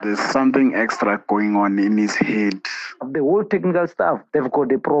There's something extra going on in his head. The whole technical staff, they've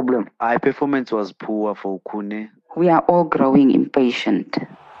got a problem. Our performance was poor for Khune. We are all growing impatient.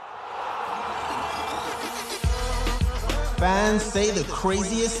 Fans say the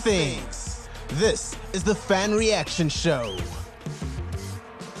craziest things. This is the Fan Reaction Show.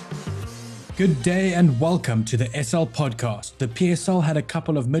 Good day and welcome to the SL podcast. The PSL had a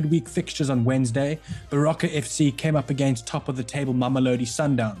couple of midweek fixtures on Wednesday. Baroka FC came up against top of the table Mamelodi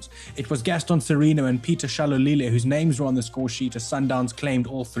Sundowns. It was Gaston Sereno and Peter Shalolile whose names were on the score sheet as Sundowns claimed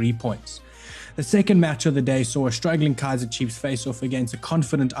all 3 points. The second match of the day saw a struggling Kaizer Chiefs face-off against a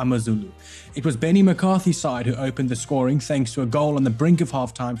confident AmaZulu. It was Benny McCarthy's side who opened the scoring thanks to a goal on the brink of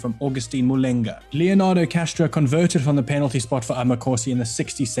halftime from Augustine Mulenga. Leonardo Castro converted from the penalty spot for Amakosi in the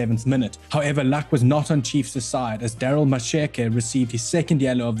 67th minute. However, luck was not on Chiefs' side as Daryl Masheke received his second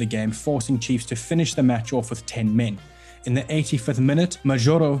yellow of the game, forcing Chiefs to finish the match off with 10 men. In the 85th minute,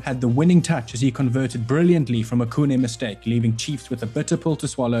 Majoro had the winning touch as he converted brilliantly from a Khune mistake, leaving Chiefs with a bitter pill to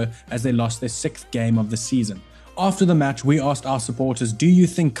swallow as they lost their 6th game of the season. After the match, we asked our supporters, do you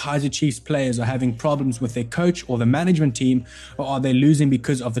think Kaizer Chiefs players are having problems with their coach or the management team, or are they losing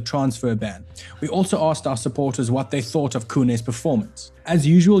because of the transfer ban? We also asked our supporters what they thought of Khune's performance. As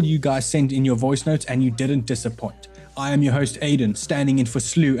usual, you guys sent in your voice notes and you didn't disappoint. I am your host Aiden, standing in for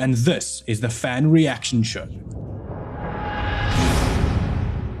Slew, and this is the Fan Reaction Show.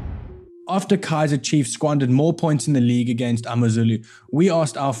 After Kaizer Chiefs squandered more points in the league against AmaZulu, we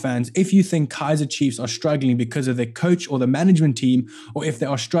asked our fans if you think Kaizer Chiefs are struggling because of their coach or the management team, or if they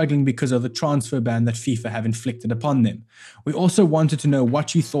are struggling because of the transfer ban that FIFA have inflicted upon them. We also wanted to know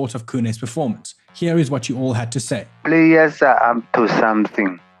what you thought of Khune's performance. Here is what you all had to say. Players are up to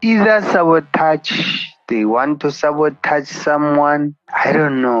something. Either sabotage, they want to sabotage someone. I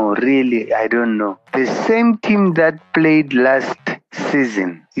don't know, really, I don't know. The same team that played last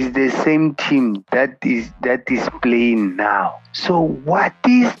season is the same team that is playing now. So what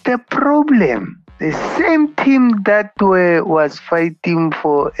is the problem? The same team that was fighting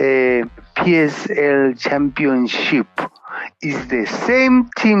for a PSL championship is the same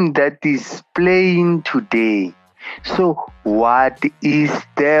team that is playing today. So what is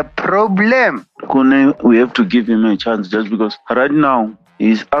the problem? Khune, we have to give him a chance just because right now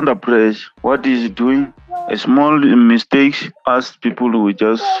he's under pressure. What is he doing? A small mistakes, as people will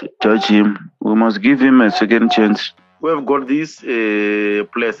just judge him. We must give him a second chance. We have got these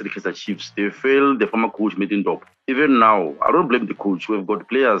players at Kaizer Chiefs. They failed the former coach, Middendorp. Even now, I don't blame the coach. We've got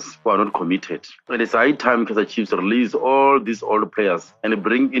players who are not committed. And it's high time Kaizer Chiefs release all these old players and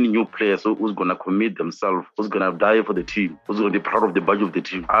bring in new players who's going to commit themselves, who's going to die for the team, who's going to be proud of the budget of the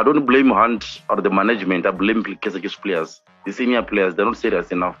team. I don't blame Hunt or the management. I blame Kaizer Chiefs players. The senior players, they're not serious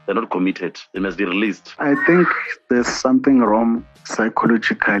enough. They're not committed. They must be released. I think there's something wrong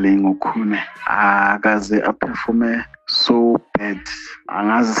psychologically in Khune. Akaze aperforme so bad.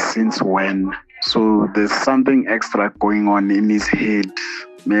 Angazi since when. So there's something extra going on in his head.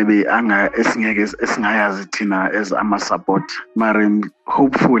 Maybe esingayazi thina as ama-support. Mari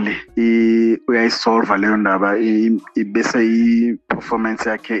hopefully uyayisolve leyo ndaba bese i-performance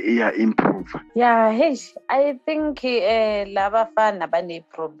yakhe iya-improve. Yeah, hey, I think laba fana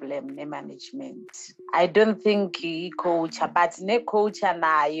bane-problem ne-management. I don't think i-coach, but ne-coach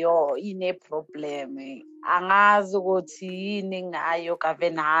nayo ine-problem. Angazi ukuthi yini ngayo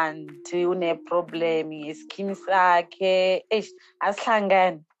Gavin Hunt une-problem ngescheme sakhe.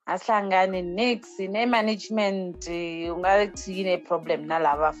 Asihlangane next ne-management ungathi yine-problem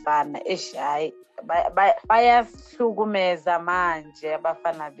nalaba fana. Hayi bayasihlukumeza manje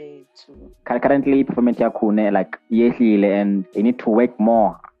abafana bethu. Currently, performance ya Khune yehlile, and they need to work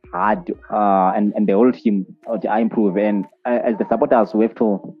more hard, and the whole team to improve. And as the supporters, we have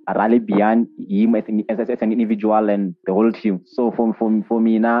to rally behind him as an individual and the whole team. So for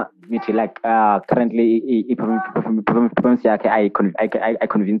me now, currently performance yake I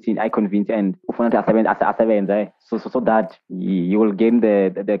convince and ufanele so that you will gain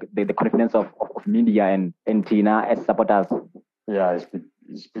the confidence of media and Tina as supporters. Yeah, it's a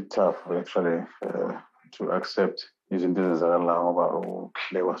bit tough actually to accept izinto ezenzakalayo ngoba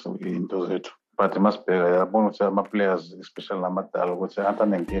uhlekwa into zethu. But masibheka yabona ukuthi ama-players especially amadala ukuthi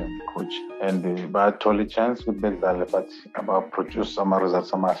antanenkinga coach and bayathola i-chance ukuthi bedlale but abaproduce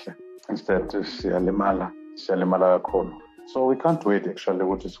ama-results amahle. Instead siyalimala kakhulu. So we can't wait actually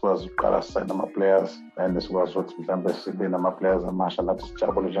ukuthi sikwazi ukuqala sign ama-players and sikwazi ukuthi mhlawumbe sibe nama-players amasha nathi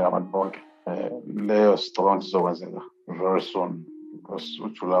sijabule njengabantu bonke. Leyo sicabanga ukuthi izokwenzeka very soon because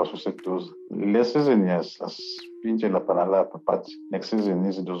uJuly useseduze. Le season yes, asipintshe lapha nalapha, but next season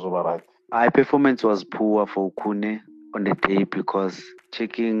izinto zoba right. Our performance was poor for Khune. on the day because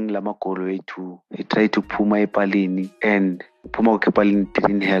checking Lama Kolwe too, he tried to Puma Epalini and Puma Epalini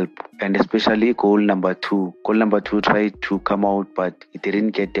didn't help. And especially goal number 2. Goal number 2 tried to come out, but he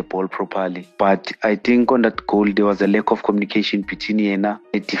didn't get the ball properly. But I think on that goal, there was a lack of communication between Yena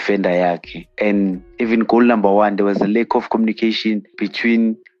and defender Yaki. And even goal number 1, there was a lack of communication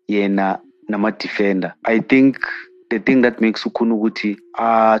between Yena and my defender. I think the thing that makes Ukunuguti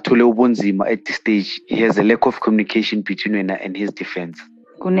Tole Ubonzima at this stage, he has a lack of communication between Yena and his defense.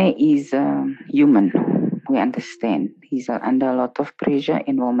 Kune is human. We understand. He's under a lot of pressure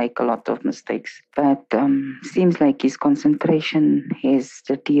and will make a lot of mistakes. But seems like his concentration has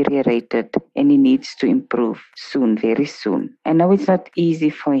deteriorated and he needs to improve soon, very soon. I know it's not easy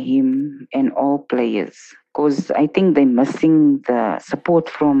for him and all players, because I think they're missing the support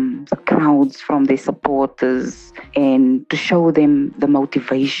from the crowds, from their supporters, and to show them the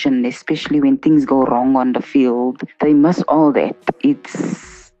motivation, especially when things go wrong on the field. They miss all that.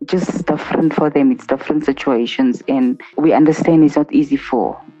 It's just different for them. It's different situations, and we understand it's not easy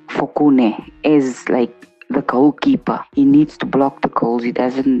for Kune as like the goalkeeper. He needs to block the goals.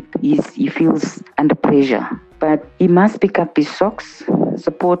 He feels under pressure. But he must pick up his socks.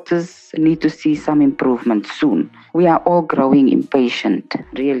 Supporters need to see some improvement soon. We are all growing impatient,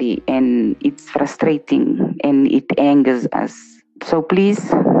 really, and it's frustrating and it angers us. So please,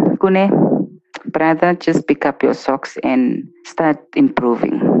 Kune, brother, just pick up your socks and start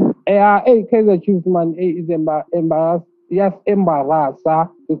improving. Kaizer Chiefs man is embarrassed. Yes, embarrassed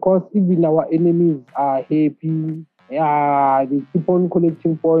because even our enemies are happy. They keep on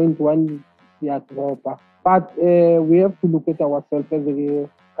collecting points when they are drop. But we have to look at ourselves as a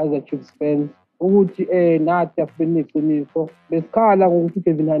Kaizer Chiefs fans. Nathi asiqiniso besikhala ngokuthi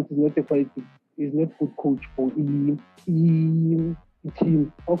Kevin Hunt is not a quality, is not good coach for team.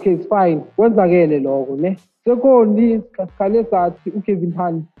 Okay, it's fine. Kwenzakele lokho ne. Secondly, sikhale sathi uKevin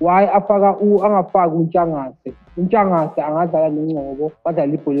Hunt why angafaki uNtshangase. uNtshangase angadlala nengcobo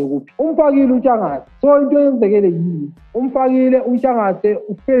badlala ibhola kuphi. Umfakile uNtshangase. So into yenzekele yini? Umfakile uNtshangase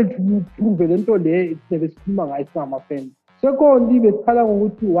ufailed to prove lento le sikhuluma ngayo singama-fans. Secondly, besikhala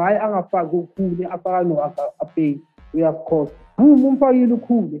ngokuthi why angafaki ukhulu afaka no-Apey. We of course. Boom, umfakile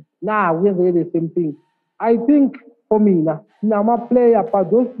ukhulu. Now kuyenzekele the same thing. I think for me, my player, but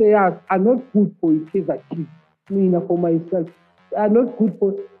those players are not good for Kaizer Chiefs. For myself, they are not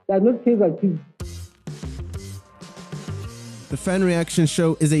Kaizer Chiefs. The Fan Reaction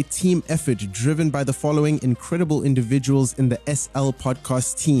Show is a team effort driven by the following incredible individuals in the SL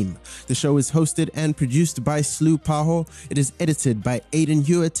podcast team. The show is hosted and produced by Slu Paho. It is edited by Aiden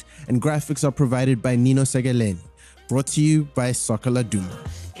Hewitt, and graphics are provided by Nino Segaleni. Brought to you by Soccer Laduma.